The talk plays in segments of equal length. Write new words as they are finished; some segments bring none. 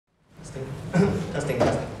Testing.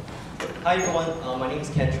 Hi everyone, my name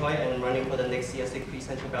is Choi and I'm running for the next CSHP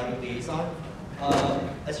Central Valley Liaison.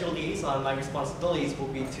 As your liaison, my responsibilities will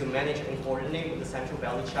be to manage and coordinate with the Central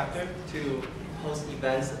Valley chapter to host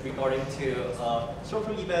events regarding to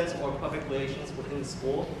social events or public relations within the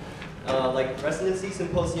school, like residency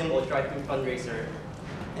symposium or drive-through fundraiser.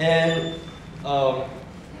 And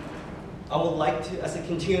I would like to, as a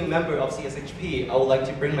continuing member of CSHP, I would like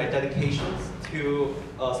to bring my dedications to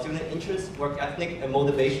student interest, work ethic, and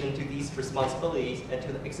motivation to these responsibilities and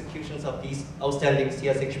to the executions of these outstanding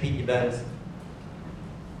CSHP events.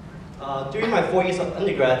 During my 4 years of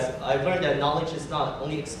undergrads, I've learned that knowledge is not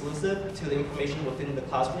only exclusive to the information within the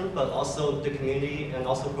classroom, but also the community and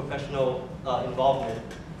also professional involvement.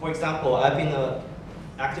 For example, I've been an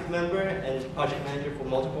active member and project manager for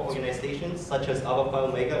multiple organizations, such as Alpha Phi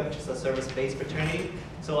Omega, which is a service-based fraternity.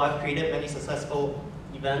 So I've created many successful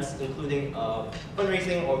events, including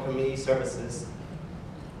fundraising or community services.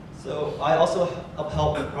 So I also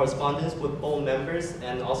upheld correspondence with all members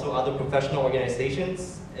and also other professional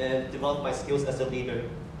organizations and developed my skills as a leader.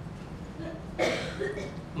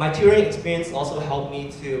 My tutoring experience also helped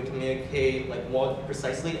me to communicate more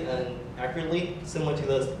precisely and accurately. Similar to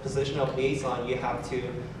the position of liaison, you have to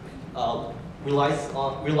rely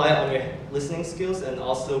on your listening skills and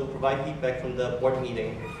also provide feedback from the board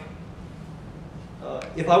meeting.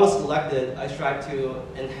 If I was elected, I strive to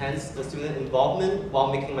enhance the student involvement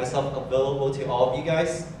while making myself available to all of you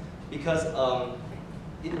guys, because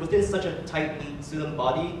within such a tight-knit student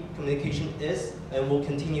body, communication is and will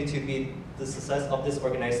continue to be the success of this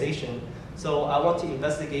organization. So I want to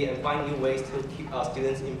investigate and find new ways to keep our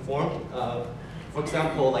students informed. For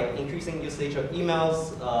example, like increasing usage of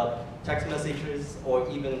emails, text messages, or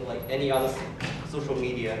even any other social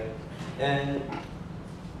media. And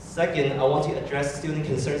second, I want to address student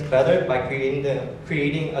concerns better by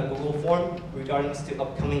creating a Google form regarding to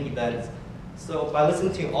upcoming events. So by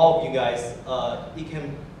listening to all of you guys,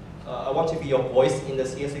 I want to be your voice in the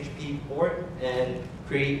CSHP board and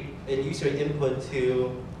use your input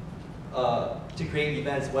to create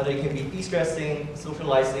events, whether it can be de-stressing,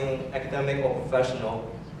 socializing, academic, or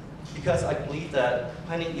professional. Because I believe that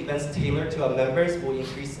planning events tailored to our members will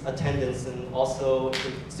increase attendance and also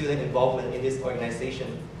student involvement in this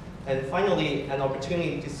organization. And finally, an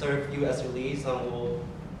opportunity to serve you as your liaison will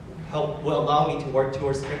allow me to work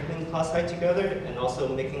towards strengthening class size together and also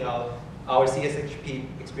making our CSHP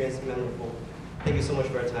experience memorable. Thank you so much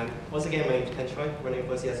for your time. Once again, my name is Choi, running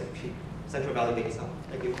for CSHP Central Valley Liaison.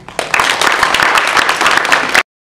 Thank you.